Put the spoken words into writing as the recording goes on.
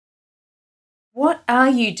What are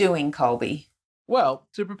you doing, Colby? Well,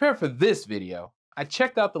 to prepare for this video, I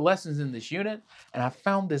checked out the lessons in this unit and I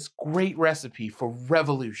found this great recipe for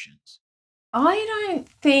revolutions. I don't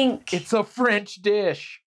think... It's a French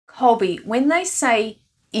dish. Colby, when they say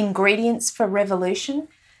ingredients for revolution,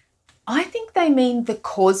 I think they mean the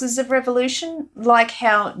causes of revolution, like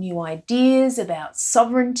how new ideas about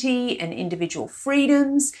sovereignty and individual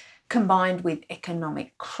freedoms combined with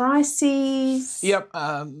economic crises. Yep,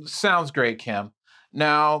 sounds great, Kim.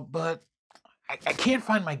 Now, but I can't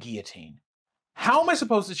find my guillotine. How am I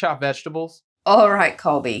supposed to chop vegetables? All right,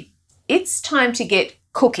 Colby, it's time to get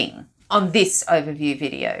cooking on this overview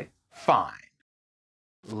video. Fine.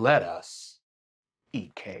 Let us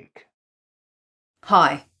eat cake.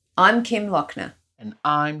 Hi, I'm Kim Lochner. And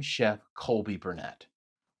I'm Chef Colby Burnett.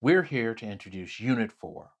 We're here to introduce Unit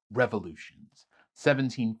 4, Revolutions,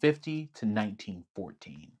 1750 to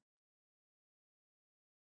 1914.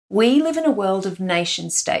 We live in a world of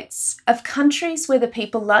nation-states, of countries where the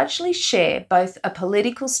people largely share both a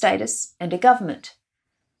political status and a government.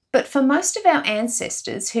 But for most of our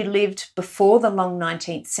ancestors who lived before the long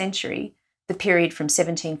 19th century, the period from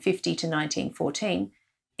 1750 to 1914,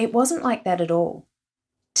 it wasn't like that at all.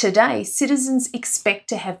 Today, citizens expect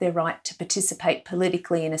to have their right to participate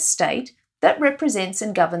politically in a state that represents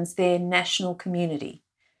and governs their national community.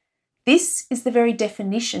 This is the very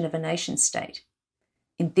definition of a nation-state.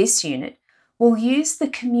 In this unit, we'll use the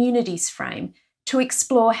communities frame to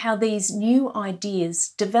explore how these new ideas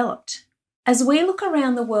developed. As we look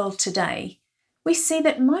around the world today, we see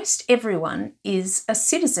that most everyone is a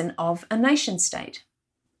citizen of a nation-state.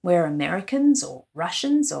 We're Americans or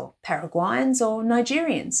Russians or Paraguayans or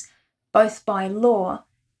Nigerians, both by law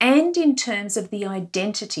and in terms of the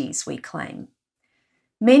identities we claim.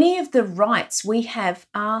 Many of the rights we have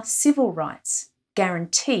are civil rights,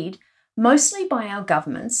 guaranteed mostly by our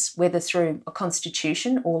governments, whether through a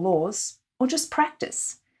constitution or laws, or just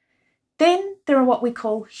practice. Then there are what we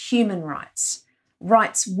call human rights,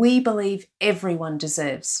 rights we believe everyone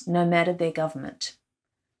deserves, no matter their government.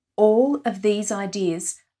 All of these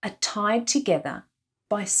ideas are tied together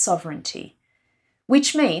by sovereignty,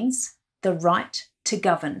 which means the right to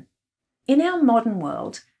govern. In our modern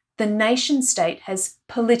world, the nation-state has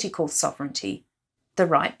political sovereignty, the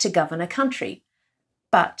right to govern a country,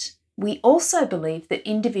 but we also believe that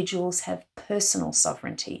individuals have personal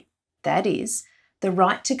sovereignty, that is, the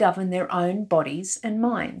right to govern their own bodies and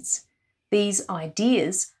minds. These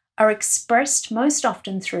ideas are expressed most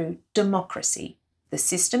often through democracy, the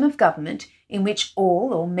system of government in which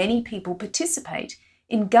all or many people participate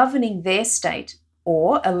in governing their state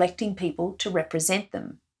or electing people to represent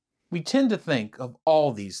them. We tend to think of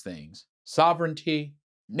all these things, sovereignty,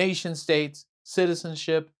 nation-states,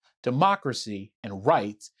 citizenship, democracy, and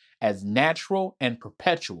rights, as natural and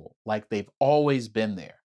perpetual, like they've always been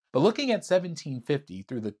there. But looking at 1750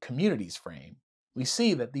 through the communities frame, we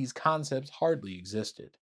see that these concepts hardly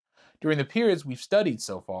existed. During the periods we've studied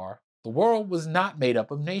so far, the world was not made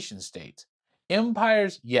up of nation-states.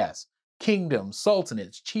 Empires, yes. Kingdoms,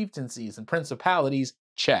 sultanates, chieftaincies, and principalities,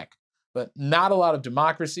 check. But not a lot of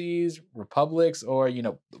democracies, republics, or,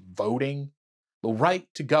 voting. The right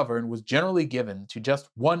to govern was generally given to just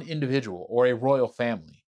one individual or a royal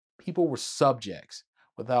family. People were subjects,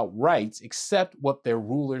 without rights except what their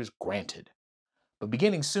rulers granted. But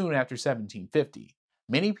beginning soon after 1750,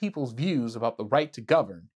 many people's views about the right to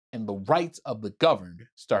govern and the rights of the governed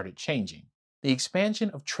started changing. The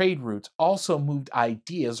expansion of trade routes also moved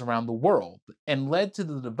ideas around the world and led to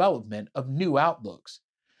the development of new outlooks.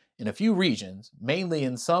 In a few regions, mainly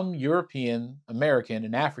in some European, American,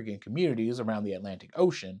 and African communities around the Atlantic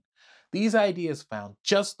Ocean, these ideas found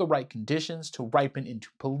just the right conditions to ripen into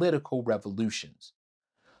political revolutions.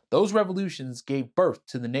 Those revolutions gave birth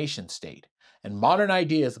to the nation-state and modern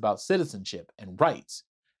ideas about citizenship and rights,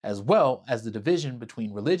 as well as the division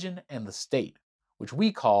between religion and the state, which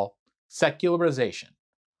we call secularization.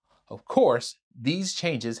 Of course, these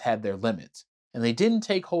changes had their limits, and they didn't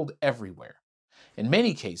take hold everywhere. In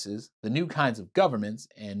many cases, the new kinds of governments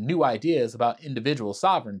and new ideas about individual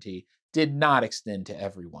sovereignty did not extend to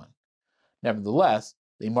everyone. Nevertheless,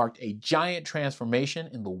 they marked a giant transformation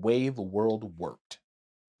in the way the world worked.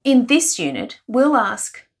 In this unit, we'll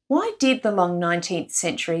ask, why did the long 19th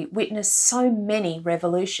century witness so many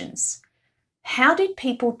revolutions? How did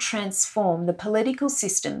people transform the political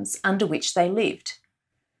systems under which they lived?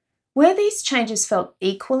 Were these changes felt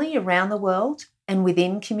equally around the world and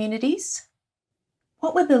within communities?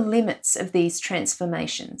 What were the limits of these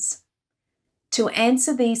transformations? To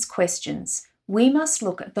answer these questions, we must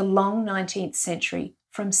look at the long 19th century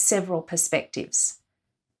from several perspectives.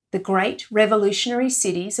 The great revolutionary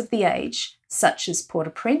cities of the age, such as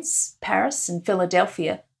Port-au-Prince, Paris, and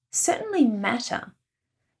Philadelphia, certainly matter.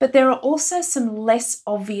 But there are also some less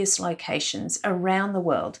obvious locations around the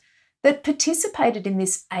world that participated in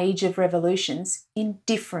this age of revolutions in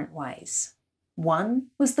different ways. One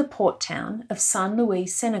was the port town of Saint Louis,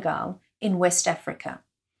 Senegal, in West Africa.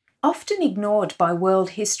 Often ignored by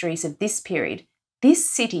world histories of this period, this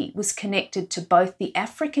city was connected to both the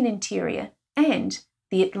African interior and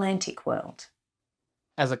the Atlantic world.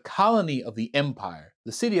 As a colony of the empire,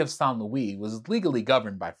 the city of Saint Louis was legally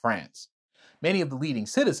governed by France. Many of the leading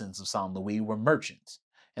citizens of Saint Louis were merchants,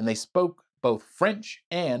 and they spoke both French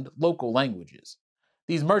and local languages.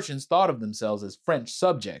 These merchants thought of themselves as French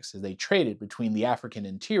subjects as they traded between the African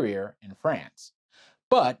interior and France.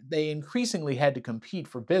 But they increasingly had to compete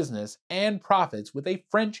for business and profits with a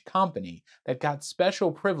French company that got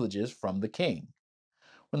special privileges from the king.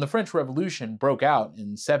 When the French Revolution broke out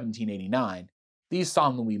in 1789, these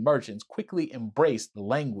Saint Louis merchants quickly embraced the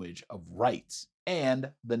language of rights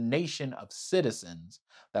and the nation of citizens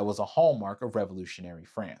that was a hallmark of revolutionary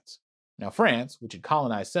France. Now, France, which had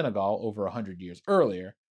colonized Senegal over 100 years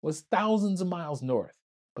earlier, was thousands of miles north,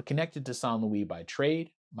 but connected to Saint Louis by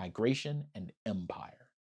trade, migration, and empire.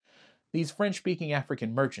 These French-speaking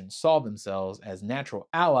African merchants saw themselves as natural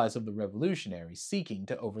allies of the revolutionaries seeking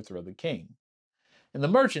to overthrow the king. And the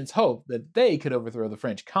merchants hoped that they could overthrow the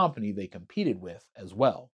French company they competed with as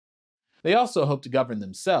well. They also hoped to govern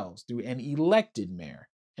themselves through an elected mayor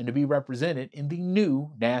and to be represented in the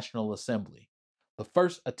new National Assembly, the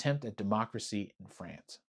first attempt at democracy in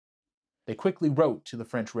France. They quickly wrote to the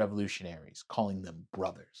French revolutionaries, calling them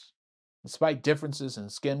brothers. Despite differences in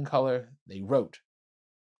skin color, they wrote,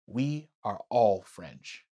 "We are all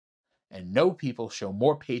French, and no people show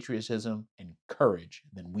more patriotism and courage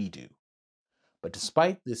than we do." But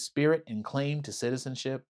despite this spirit and claim to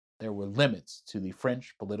citizenship, there were limits to the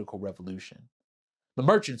French political revolution. The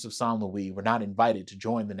merchants of Saint Louis were not invited to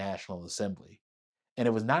join the National Assembly, and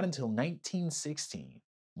it was not until 1916,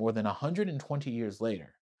 more than 120 years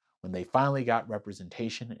later, when they finally got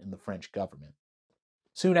representation in the French government.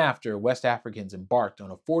 Soon after, West Africans embarked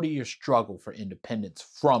on a 40-year struggle for independence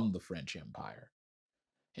from the French Empire.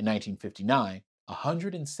 In 1959,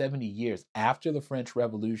 170 years after the French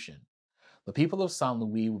Revolution, the people of Saint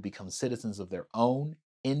Louis would become citizens of their own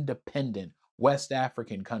independent West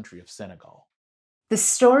African country of Senegal. The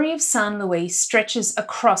story of Saint Louis stretches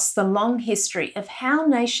across the long history of how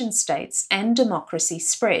nation-states and democracy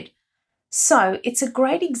spread. So it's a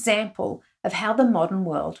great example of how the modern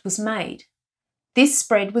world was made. This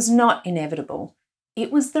spread was not inevitable.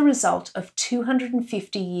 It was the result of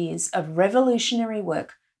 250 years of revolutionary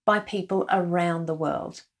work by people around the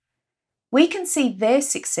world. We can see their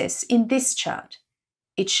success in this chart.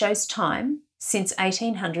 It shows time since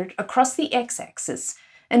 1800 across the x-axis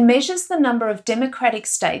and measures the number of democratic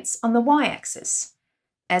states on the y-axis.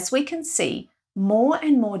 As we can see, more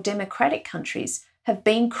and more democratic countries have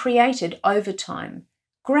been created over time,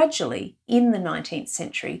 gradually in the 19th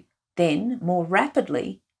century, then more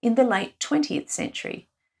rapidly in the late 20th century.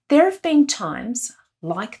 There have been times,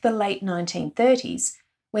 like the late 1930s,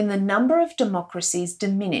 when the number of democracies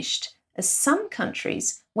diminished as some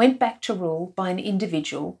countries went back to rule by an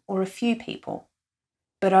individual or a few people.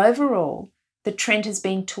 But overall, the trend has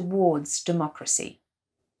been towards democracy.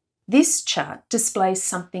 This chart displays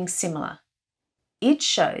something similar. It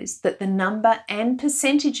shows that the number and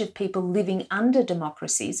percentage of people living under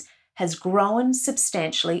democracies has grown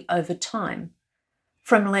substantially over time,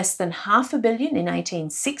 from less than 500 million in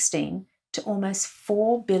 1816 to almost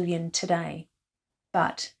 4 billion today.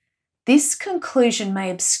 But this conclusion may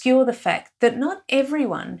obscure the fact that not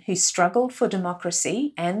everyone who struggled for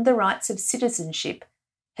democracy and the rights of citizenship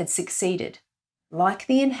had succeeded. Like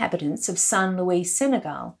the inhabitants of Saint Louis,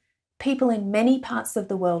 Senegal, people in many parts of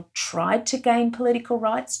the world tried to gain political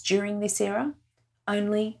rights during this era,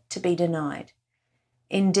 only to be denied.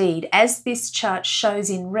 Indeed, as this chart shows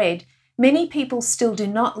in red, many people still do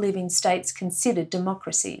not live in states considered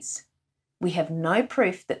democracies. We have no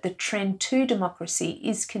proof that the trend to democracy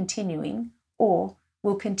is continuing or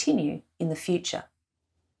will continue in the future.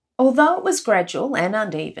 Although it was gradual and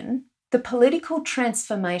uneven, the political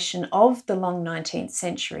transformation of the long 19th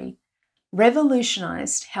century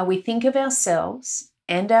revolutionised how we think of ourselves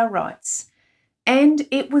and our rights, and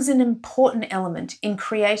it was an important element in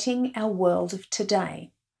creating our world of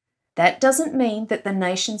today. That doesn't mean that the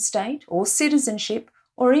nation-state or citizenship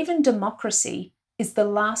or even democracy is the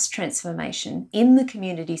last transformation in the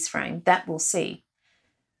community's frame that we'll see.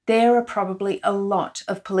 There are probably a lot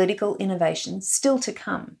of political innovations still to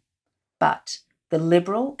come, but the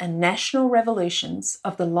liberal and national revolutions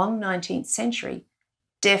of the long 19th century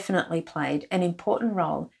definitely played an important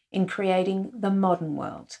role in creating the modern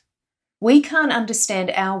world. We can't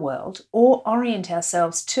understand our world or orient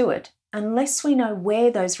ourselves to it unless we know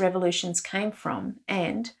where those revolutions came from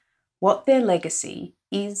and what their legacy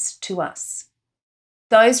is to us.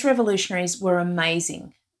 Those revolutionaries were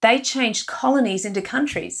amazing. They changed colonies into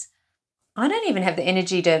countries. I don't even have the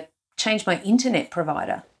energy to change my internet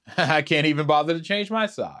provider. I can't even bother to change my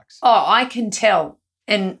socks. Oh, I can tell.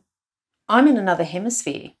 And I'm in another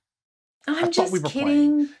hemisphere. I'm I thought just we were kidding.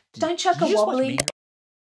 playing. Don't chuck Did a you just watch wobbly. me